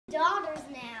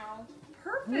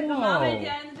perfect. The mom and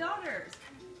dad and the daughters.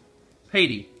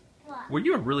 Haiti, What? were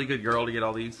you a really good girl to get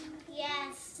all these?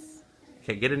 Yes.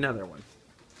 Okay, get another one.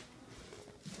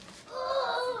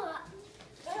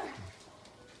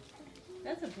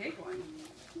 That's a big one.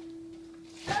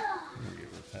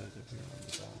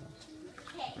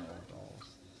 Okay.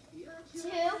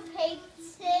 To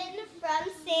Peyton from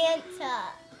Santa.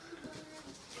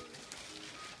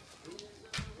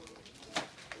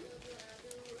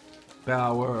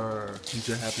 Bauer, he's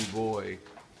a happy boy.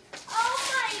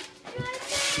 Oh my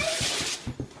goodness!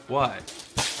 What?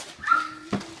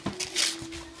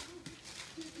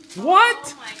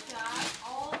 What? Oh my God!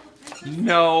 All the pictures.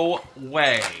 No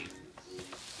way.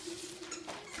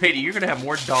 Katie, you're gonna have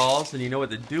more dolls than you know what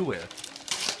to do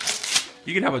with.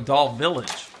 You can have a doll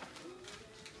village.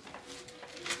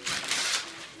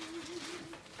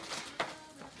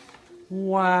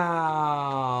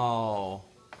 Wow.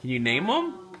 Can you name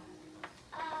them?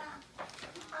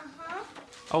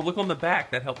 Oh, look on the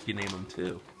back. That helps you name them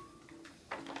too.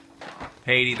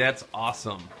 Haiti, that's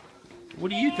awesome. What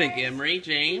do you think, Emery,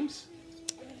 James?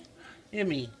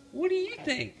 Emmy, what do you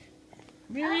think?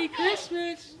 Merry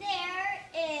Christmas. There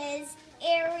is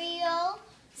Ariel,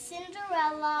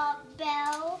 Cinderella,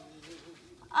 Belle,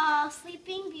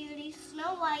 Sleeping Beauty,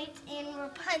 Snow White, and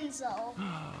Rapunzel.